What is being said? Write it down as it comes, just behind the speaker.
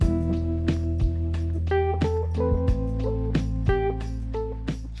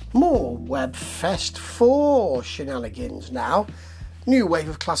More Webfest 4 shenanigans now. New wave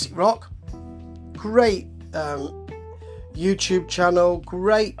of classic rock. Great YouTube channel.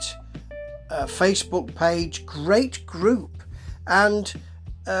 Great Facebook page. Great group. And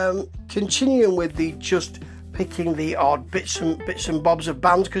continuing with the just picking the odd bits and bobs of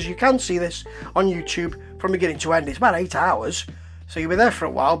bands, because you can see this on YouTube from beginning to end. It's about 8 hours, so you'll be there for a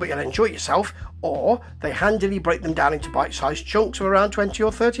while, but you'll enjoy yourself. Or they handily break them down into bite-sized chunks of around 20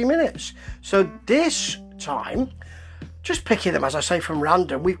 or 30 minutes. So this time, just picking them, as I say, from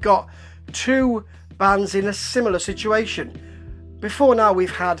random, we've got two bands in a similar situation. Before now,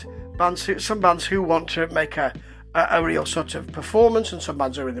 we've had some bands who want to make a real sort of performance, and some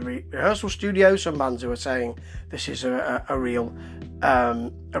bands are in the rehearsal studio. Some bands who are saying this is a real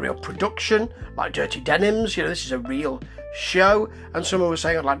production, like Dirty Denims. This is a real show. And some who are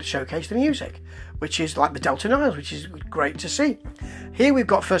saying I'd like to showcase the music, which is like the Delta Niles, which is great to see. Here we've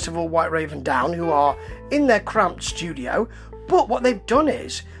got, first of all, White Raven Down, who are in their cramped studio, but what they've done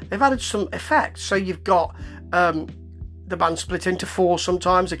is they've added some effects. So you've got the band split into four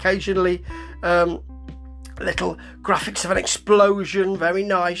sometimes, occasionally little graphics of an explosion, very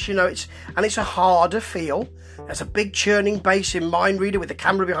nice, it's a harder feel. There's a big churning bass in Mind Reader with the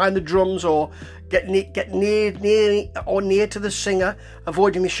camera behind the drums, or get near to the singer,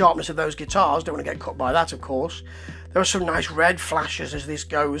 avoiding the sharpness of those guitars. Don't want to get cut by that, of course. There are some nice red flashes as this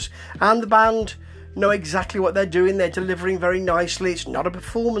goes, and the band know exactly what they're doing. They're delivering very nicely. It's not a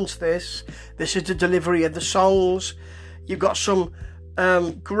performance, this is the delivery of the songs. You've got some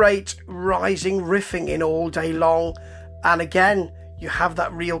great rising riffing in All Day Long, and again you have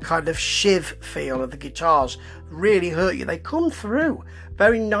that real kind of shiv feel of the guitars, really hurt you. They come through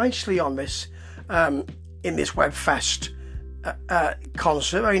very nicely on this in this Webfest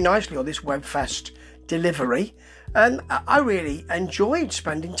concert, very nicely on this Webfest delivery, and I really enjoyed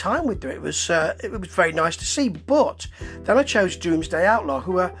spending time with them. It was very nice to see. But then I chose Doomsday Outlaw,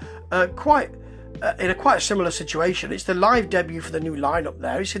 who are in a quite similar situation. It's the live debut for the new lineup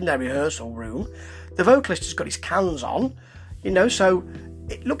there. It's in their rehearsal room. The vocalist has got his cans on, so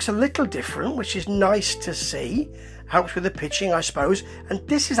it looks a little different, which is nice to see. Helps with the pitching, I suppose. And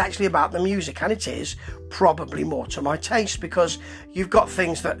this is actually about the music, and it is probably more to my taste, because you've got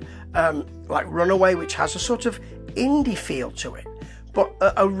things that like Runaway, which has a sort of indie feel to it, but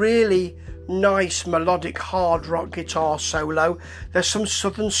a really nice melodic hard rock guitar solo. There's some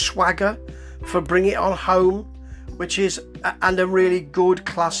southern swagger for Bring It On Home, which is and a really good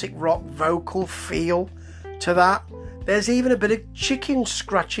classic rock vocal feel to that. There's even a bit of chicken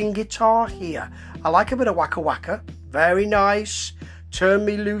scratching guitar here. I like a bit of Waka Waka, very nice. Turn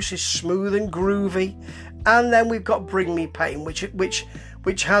Me Loose is smooth and groovy. And then we've got Bring Me Pain,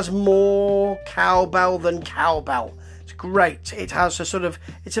 which has more cowbell than cowbell. It's great. It has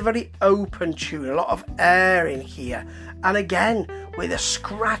it's a very open tune, a lot of air in here, and again with a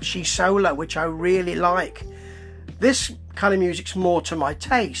scratchy solo, which I really like. This kind of music's more to my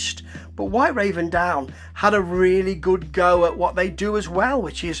taste, but White Raven Down had a really good go at what they do as well,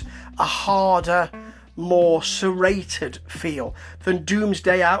 which is a harder, more serrated feel than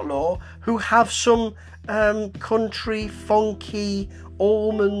Doomsday Outlaw, who have some country, funky,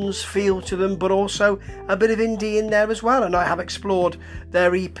 almonds feel to them, but also a bit of indie in there as well. And I have explored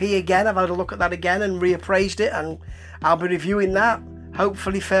their EP again. I've had a look at that again and reappraised it, and I'll be reviewing that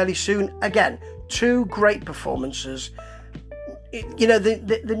hopefully fairly soon. Again, two great performances.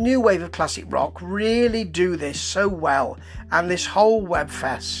 The new wave of classic rock really do this so well, and this whole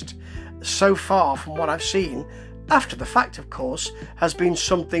Webfest so far, from what I've seen, after the fact of course, has been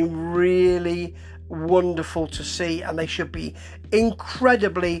something really wonderful to see, and they should be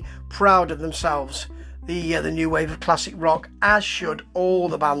incredibly proud of themselves, the new wave of classic rock, as should all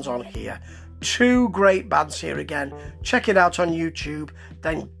the bands on here. Two great bands here again. Check it out on YouTube,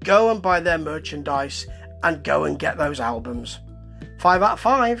 then go and buy their merchandise and go and get those albums. 5 out of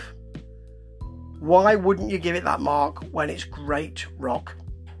 5. Why wouldn't you give it that mark when it's great rock?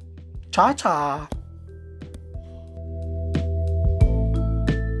 Ta-ta.